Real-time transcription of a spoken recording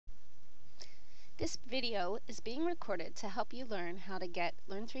This video is being recorded to help you learn how to get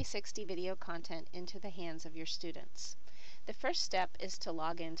Learn360 video content into the hands of your students. The first step is to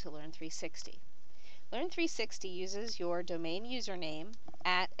log in to Learn360. Learn360 uses your domain username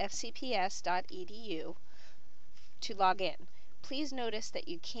at fcps.edu to log in. Please notice that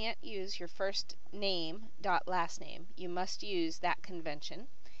you can't use your first name dot last name. You must use that convention,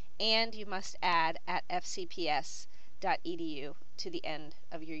 and you must add at fcps.edu to the end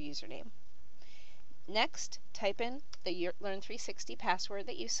of your username. Next, type in the Learn360 password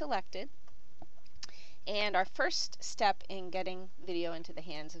that you selected. And our first step in getting video into the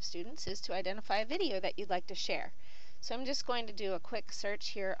hands of students is to identify a video that you'd like to share. So I'm just going to do a quick search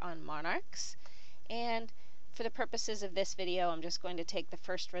here on monarchs. And for the purposes of this video, I'm just going to take the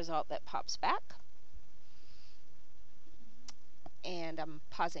first result that pops back. And I'm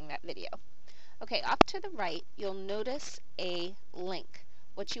pausing that video. Okay, up to the right, you'll notice a link.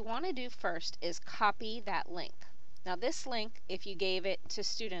 What you want to do first is copy that link. Now this link, if you gave it to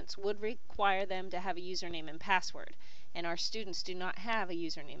students, would require them to have a username and password. And our students do not have a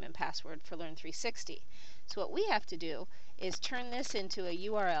username and password for Learn360. So what we have to do is turn this into a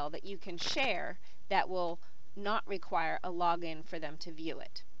URL that you can share that will not require a login for them to view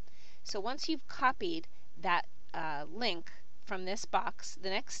it. So once you've copied that link from this box, the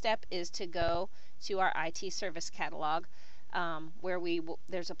next step is to go to our IT service catalog, where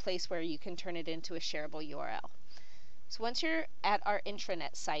there's a place where you can turn it into a shareable URL. So once you're at our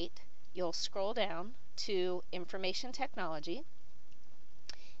intranet site, you'll scroll down to Information Technology,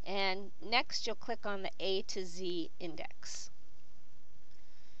 and next you'll click on the A to Z index.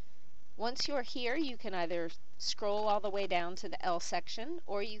 Once you're here, you can either scroll all the way down to the L section,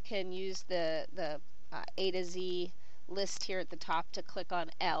 or you can use the A to Z list here at the top to click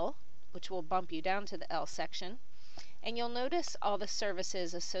on L, which will bump you down to the L section. And you'll notice all the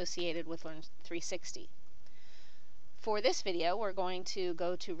services associated with Learn360. For this video, we're going to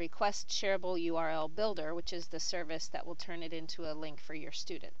go to Request Shareable URL Builder, which is the service that will turn it into a link for your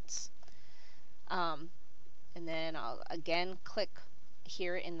students. And then I'll again click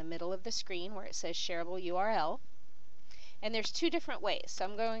here in the middle of the screen where it says Shareable URL. And there's two different ways. So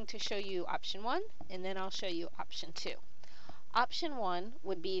I'm going to show you option 1, and then I'll show you option 2. Option 1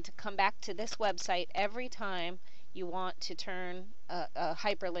 would be to come back to this website every time you want to turn a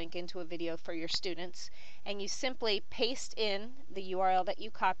hyperlink into a video for your students, and you simply paste in the URL that you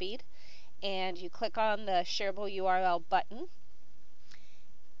copied, and you click on the Shareable URL button,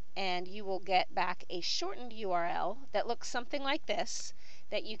 and you will get back a shortened URL that looks something like this,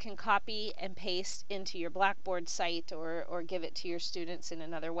 that you can copy and paste into your Blackboard site or give it to your students in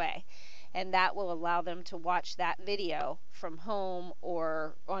another way. And that will allow them to watch that video from home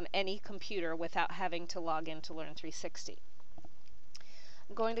or on any computer without having to log into Learn360.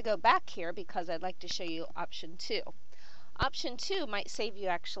 I'm going to go back here because I'd like to show you option 2. Option 2 might save you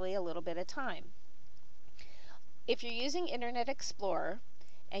actually a little bit of time. If you're using Internet Explorer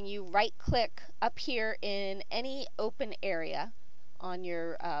and you right-click up here in any open area on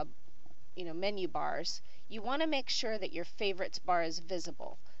your menu bars, you want to make sure that your favorites bar is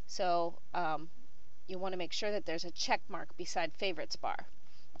visible. So you want to make sure that there's a check mark beside favorites bar.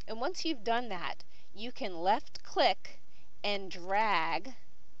 And once you've done that, you can left click and drag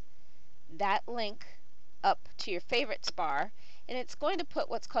that link up to your favorites bar, and it's going to put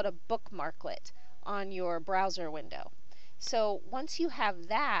what's called a bookmarklet on your browser window. So once you have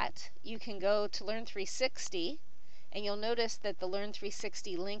that, you can go to Learn360, and you'll notice that the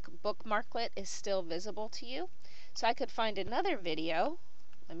Learn360 link bookmarklet is still visible to you. So I could find another video.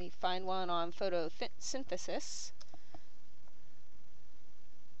 Let me find one on photosynthesis.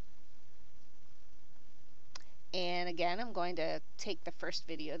 And again, I'm going to take the first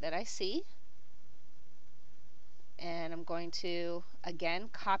video that I see. And I'm going to, again,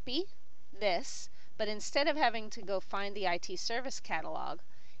 copy this. But instead of having to go find the IT service catalog,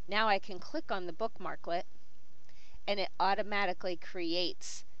 now I can click on the bookmarklet, and it automatically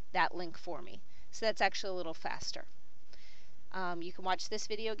creates that link for me. So that's actually a little faster. You can watch this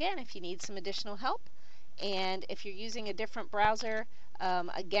video again if you need some additional help. And if you're using a different browser,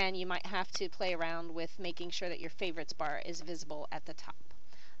 again, you might have to play around with making sure that your favorites bar is visible at the top.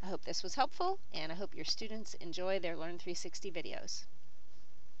 I hope this was helpful, and I hope your students enjoy their Learn360 videos.